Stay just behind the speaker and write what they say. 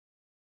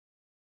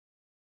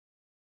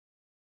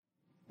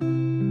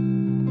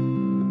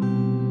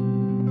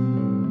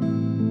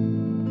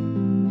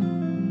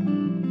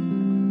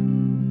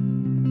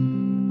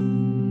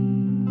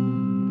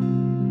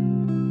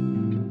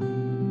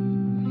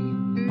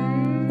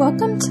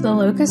Welcome to the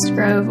Locust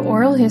Grove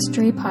Oral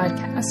History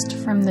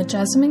Podcast from the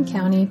Jessamine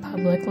County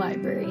Public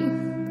Library.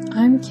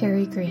 I'm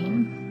Carrie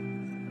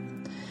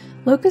Green.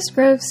 Locust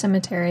Grove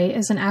Cemetery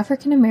is an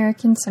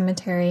African-American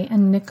cemetery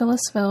in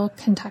Nicholasville,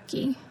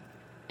 Kentucky.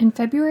 In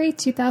February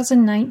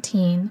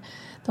 2019,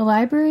 the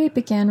library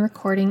began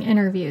recording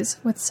interviews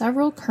with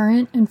several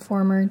current and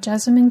former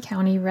Jessamine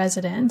County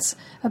residents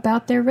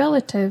about their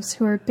relatives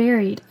who are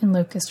buried in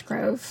Locust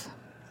Grove.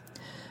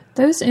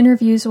 Those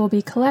interviews will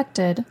be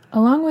collected,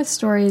 along with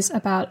stories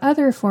about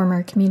other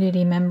former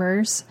community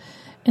members,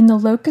 in the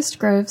Locust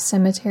Grove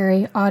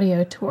Cemetery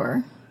audio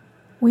tour.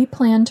 We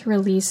plan to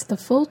release the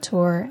full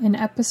tour in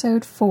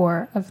episode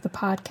 4 of the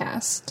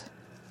podcast.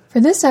 For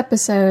this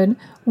episode,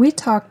 we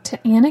talked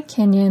to Anna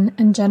Kenion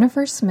and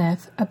Jennifer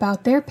Smith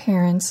about their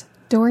parents,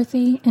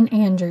 Dorothy and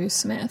Andrew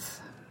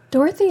Smith.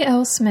 Dorothy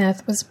L.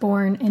 Smith was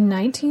born in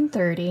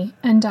 1930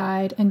 and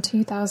died in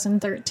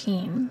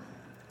 2013.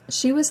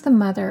 She was the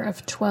mother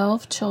of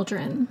 12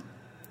 children.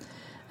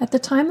 At the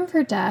time of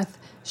her death,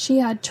 she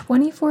had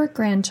 24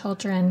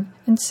 grandchildren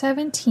and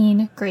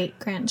 17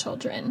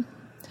 great-grandchildren.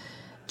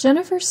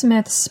 Jennifer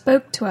Smith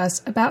spoke to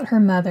us about her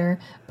mother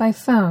by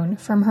phone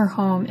from her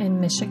home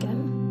in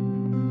Michigan.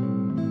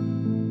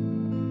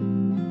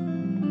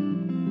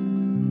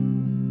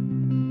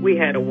 We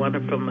had a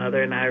wonderful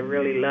mother, and I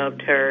really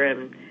loved her,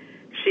 and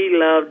she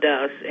loved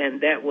us,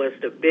 and that was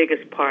the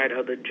biggest part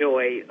of the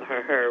joy,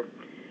 her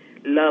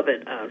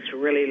loving us,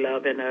 really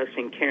loving us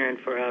and caring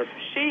for us.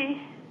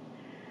 She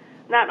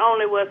not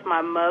only was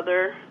my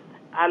mother,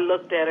 I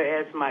looked at her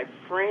as my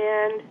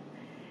friend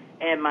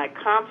and my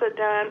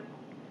confidant,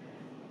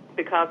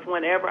 because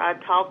whenever I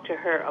talked to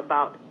her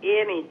about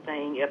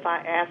anything, if I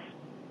asked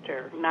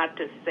her not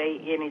to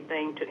say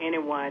anything to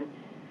anyone,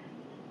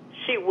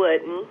 she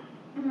wouldn't.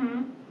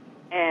 Mm-hmm.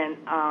 And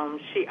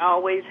she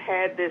always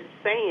had this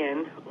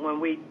saying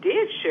when we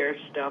did share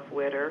stuff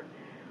with her.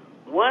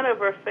 One of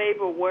her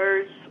favorite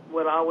words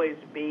would always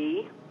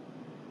be,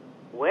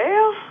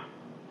 well,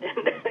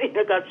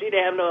 because she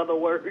didn't have no other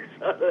words.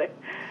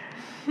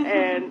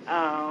 And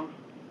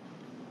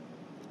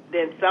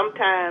then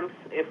sometimes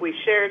if we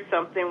shared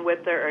something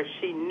with her or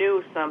she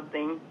knew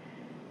something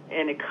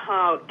and it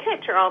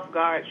catch her off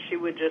guard, she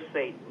would just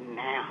say,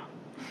 now.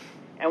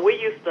 And we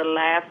used to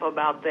laugh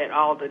about that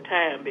all the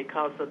time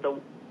because of the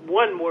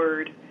one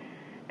word.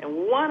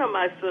 And one of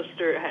my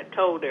sisters had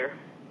told her,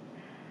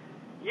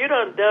 you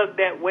done dug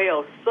that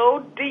well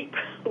so deep,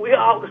 we're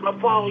all going to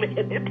fall in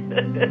it.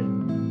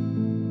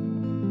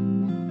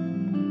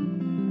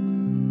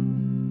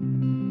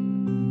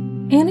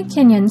 Anna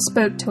Kenion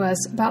spoke to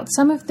us about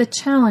some of the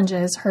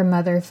challenges her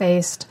mother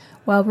faced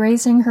while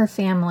raising her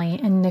family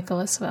in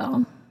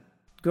Nicholasville.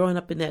 Growing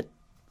up in that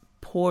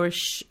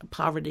poorish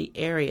poverty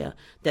area,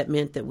 that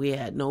meant that we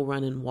had no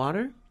running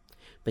water,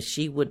 but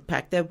she would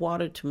pack that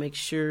water to make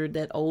sure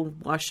that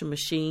old washing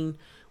machine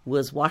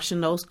was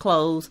washing those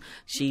clothes.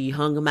 She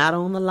hung them out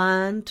on the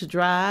line to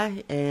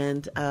dry.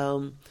 And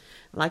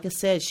like I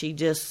said, she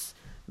just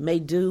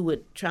made do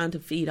with trying to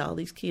feed all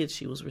these kids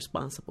she was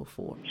responsible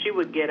for. She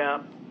would get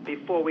up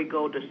before we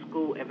go to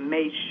school and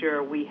made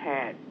sure we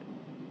had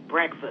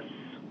breakfast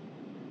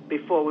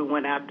before we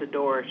went out the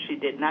door. She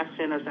did not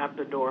send us out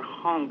the door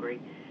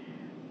hungry.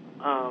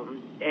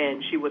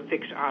 And she would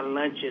fix our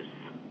lunches.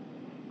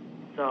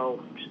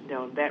 So,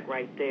 that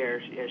right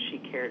there, she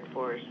cared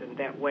for us in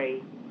that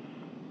way.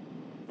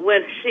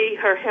 When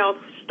her health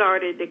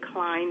started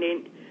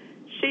declining,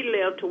 she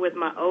lived with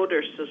my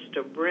older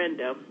sister,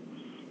 Brenda,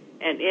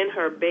 and in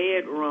her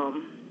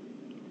bedroom,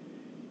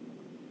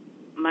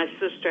 my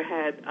sister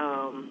had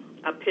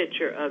a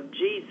picture of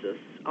Jesus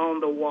on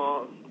the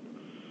wall,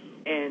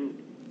 and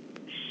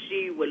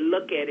she would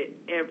look at it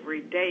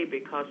every day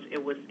because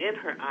it was in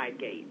her eye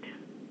gate.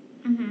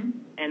 Mm-hmm.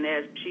 And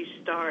as she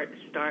start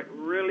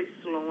really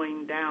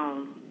slowing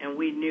down, and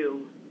we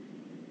knew,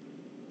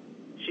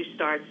 she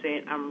started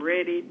saying, I'm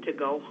ready to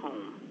go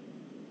home.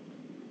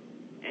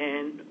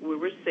 And we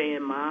were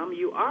saying, Mom,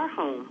 you are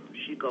home.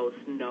 She goes,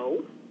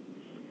 no,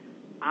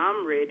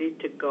 I'm ready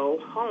to go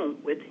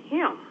home with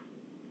him.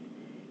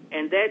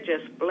 And that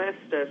just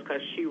blessed us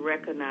because she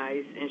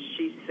recognized, and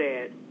she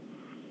said,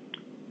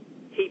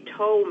 he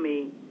told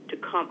me to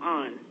come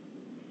on.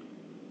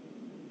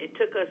 It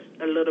took us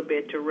a little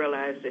bit to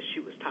realize that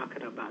she was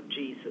talking about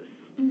Jesus.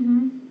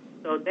 Mm-hmm.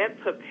 So that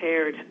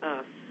prepared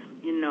us,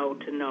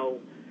 to know.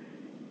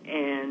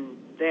 And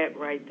that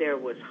right there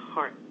was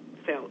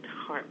heartfelt,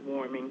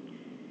 heartwarming,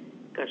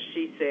 because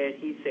he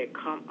said,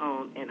 come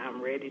on, and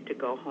I'm ready to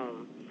go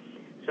home.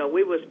 So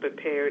we was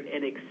prepared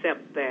and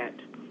accept that.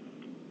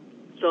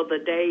 So the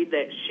day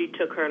that she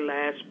took her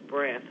last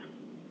breath,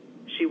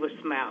 she was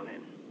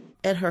smiling.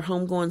 At her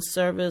homegoing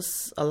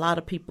service, a lot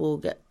of people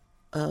got,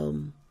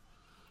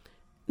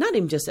 not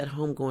even just at her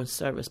homegoing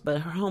service, but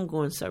her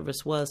homegoing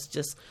service was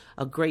just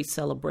a great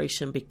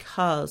celebration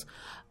because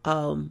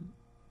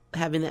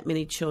having that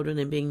many children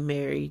and being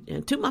married,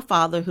 and to my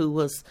father, who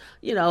was,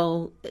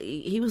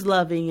 he was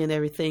loving and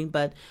everything,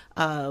 but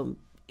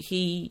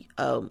he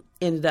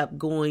ended up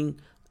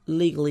going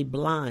legally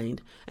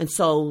blind. And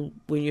so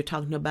when you're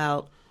talking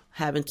about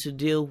having to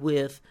deal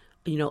with,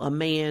 a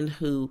man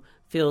who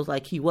feels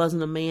like he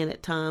wasn't a man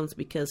at times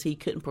because he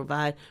couldn't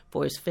provide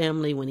for his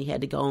family when he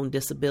had to go on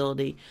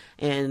disability,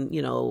 and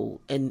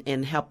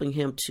and helping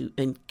him to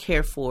and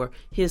care for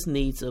his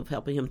needs of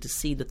helping him to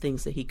see the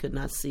things that he could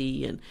not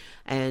see,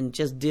 and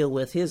just deal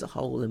with his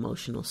whole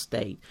emotional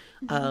state.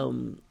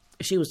 Mm-hmm.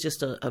 She was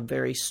just a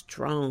very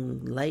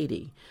strong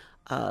lady,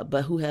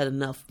 but who had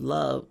enough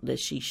love that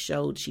she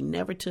showed. She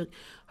never took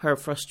her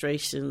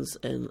frustrations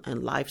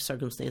and life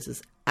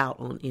circumstances out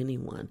on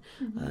anyone.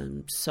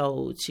 Mm-hmm.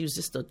 So she was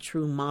just a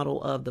true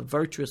model of the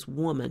virtuous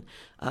woman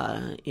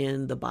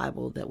in the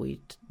Bible that we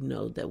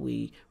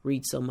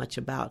read so much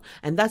about.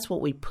 And that's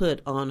what we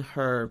put on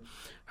her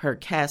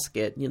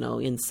casket,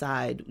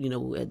 inside,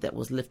 that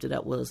was lifted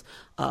up was,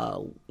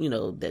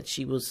 that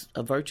she was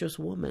a virtuous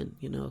woman,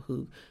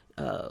 who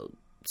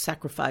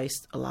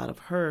sacrificed a lot of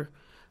her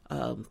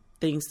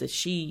things that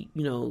she,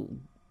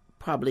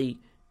 probably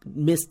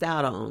missed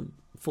out on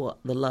for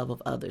the love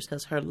of others,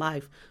 because her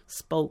life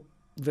spoke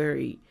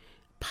very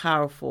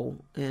powerful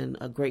and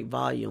a great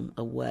volume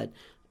of what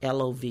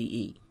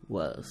LOVE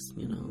was,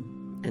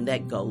 and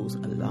that goes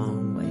a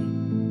long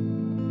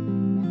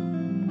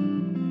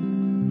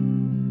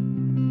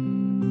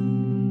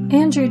way.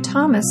 Andrew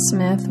Thomas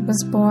Smith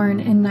was born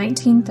in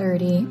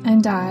 1930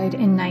 and died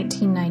in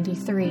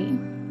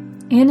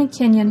 1993. Anna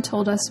Kenion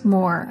told us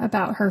more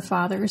about her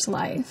father's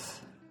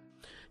life.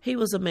 He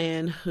was a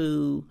man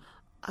who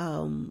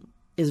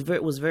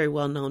was very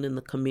well known in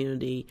the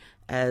community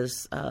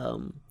as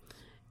the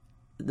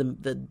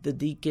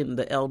deacon,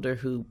 the elder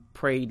who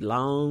prayed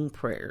long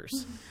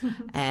prayers,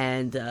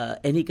 and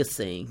he could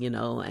sing,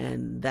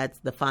 and that's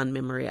the fond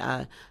memory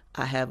I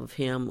have of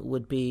him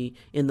would be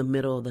in the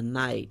middle of the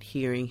night,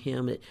 hearing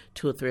him at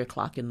 2 or 3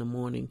 o'clock in the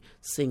morning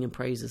singing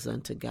praises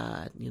unto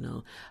God,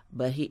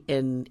 But he,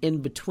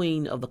 in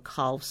between of the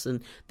coughs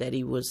and that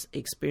he was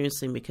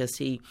experiencing, because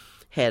he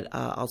had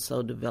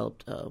also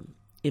developed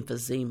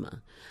emphysema,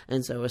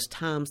 and so there was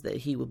times that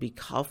he would be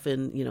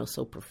coughing,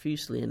 so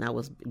profusely, and I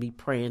would be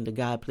praying to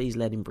God, please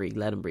let him breathe,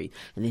 and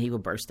then he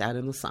would burst out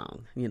in a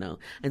song,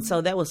 and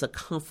so that was a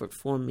comfort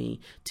for me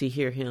to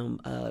hear him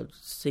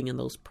singing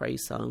those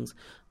praise songs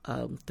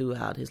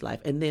throughout his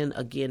life. And then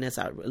again, as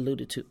I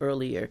alluded to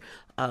earlier,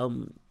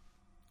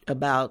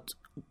 about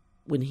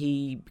when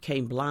he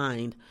became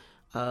blind,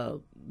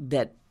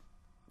 that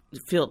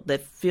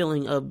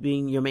feeling of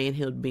being your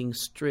manhood being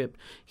stripped,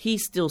 he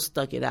still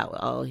stuck it out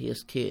with all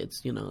his kids.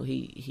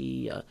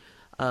 He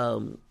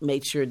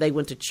made sure they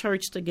went to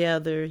church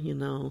together.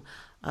 One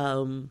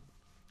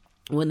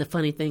of the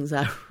funny things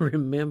I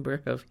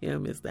remember of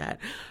him is that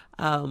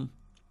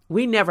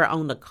we never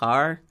owned a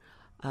car.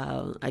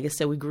 Like I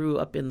said, we grew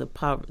up in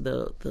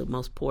the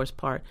most poorest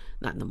part,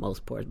 not in the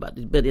most poorest, but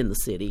in the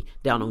city,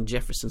 down on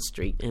Jefferson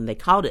Street, and they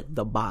called it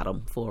the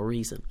bottom for a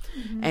reason.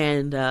 Mm-hmm.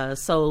 And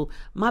so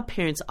my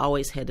parents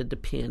always had to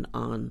depend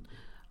on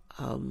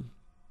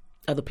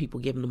other people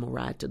giving them a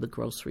ride to the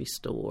grocery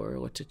store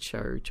or to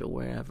church or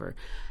wherever.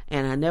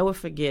 And I never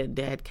forget,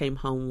 Dad came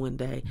home one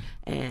day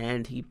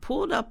and he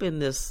pulled up in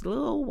this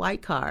little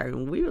white car,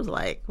 and we was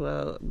like,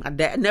 well, my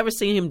dad never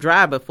seen him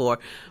drive before,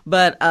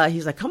 but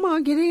he's like, come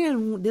on, get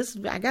in.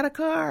 I got a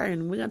car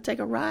and we're going to take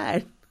a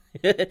ride.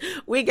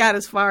 We got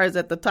as far as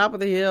at the top of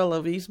the hill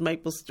of East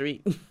Maple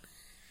Street.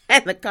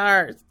 And the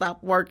car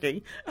stopped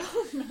working.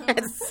 Oh, no.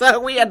 And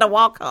so we had to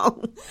walk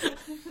home.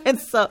 And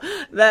so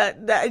that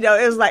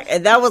it was like,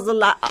 and that was a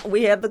lot.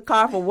 We had the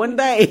car for one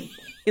day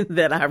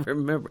that I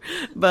remember.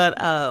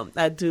 But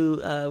I do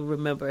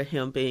remember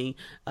him being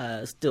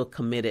still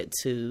committed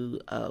to,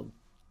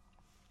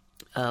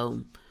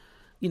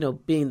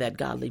 being that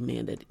godly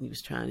man that he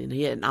was trying. And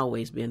he hadn't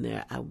always been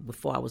there.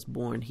 Before I was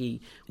born,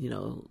 he,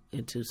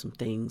 into some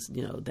things,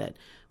 that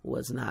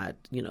was not,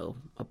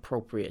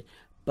 appropriate.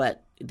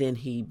 But then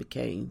he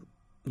became,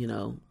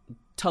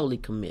 totally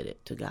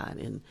committed to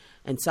God.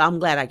 And so I'm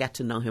glad I got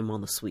to know him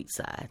on the sweet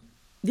side.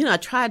 I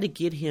tried to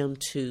get him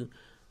to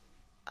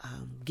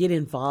get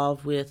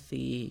involved with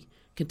the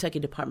Kentucky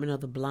Department of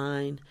the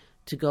Blind,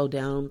 to go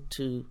down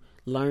to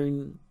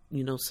learn,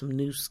 some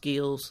new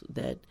skills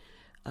that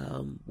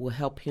will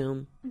help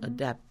him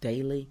adapt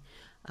daily.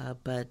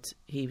 But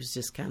he was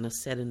just kind of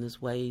set in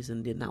his ways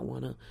and did not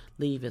want to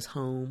leave his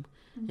home.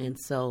 Mm-hmm. And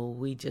so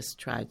we just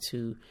tried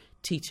to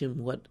teach him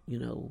what,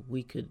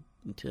 we could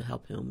to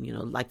help him,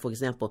 like, for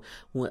example,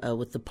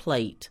 with the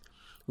plate,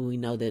 we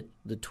know that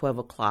the 12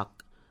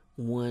 o'clock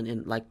one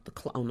and like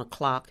on the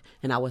clock,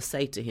 and I would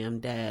say to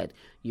him, Dad,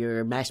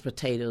 your mashed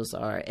potatoes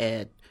are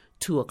at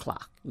 2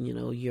 o'clock,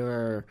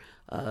 your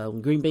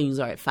green beans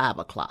are at 5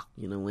 o'clock,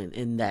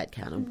 and that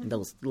kind of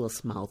those little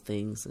small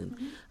things. And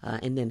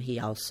then he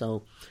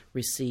also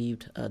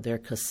received their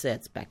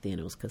cassettes. Back then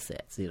it was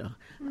cassettes,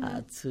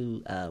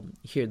 to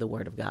hear the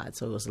word of God.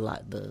 So it was a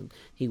lot.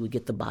 He would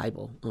get the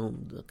Bible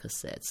on the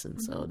cassettes,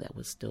 and so that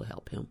would still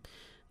help him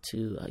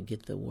to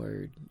get the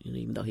word,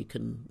 even though he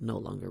couldn't no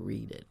longer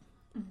read it.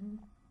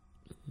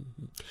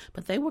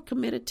 But they were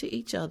committed to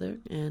each other,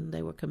 and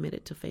they were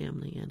committed to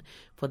family, and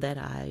for that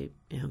I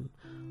am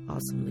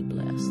awesomely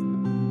blessed.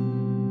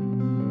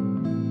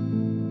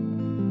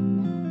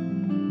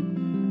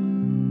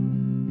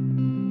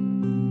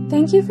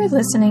 Thank you for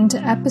listening to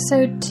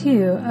episode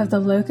 2 of the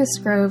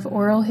Locust Grove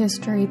Oral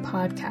History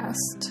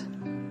Podcast.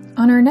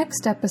 On our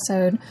next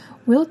episode,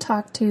 we'll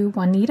talk to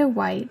Juanita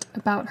White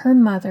about her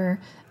mother,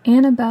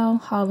 Annabelle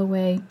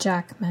Holloway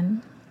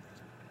Jackman.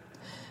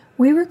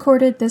 We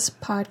recorded this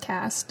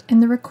podcast in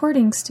the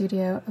recording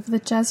studio of the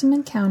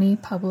Jessamine County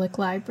Public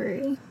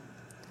Library.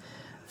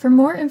 For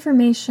more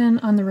information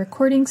on the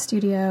recording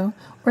studio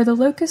or the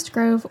Locust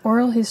Grove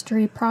Oral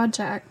History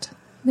Project,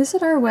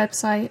 visit our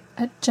website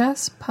at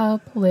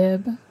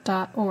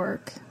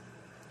jesspublib.org.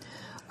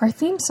 Our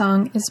theme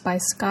song is by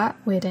Scott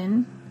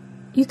Whitten.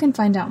 You can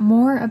find out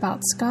more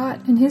about Scott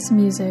and his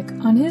music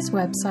on his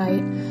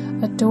website,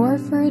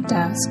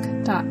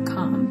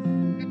 adoreforadesk.com.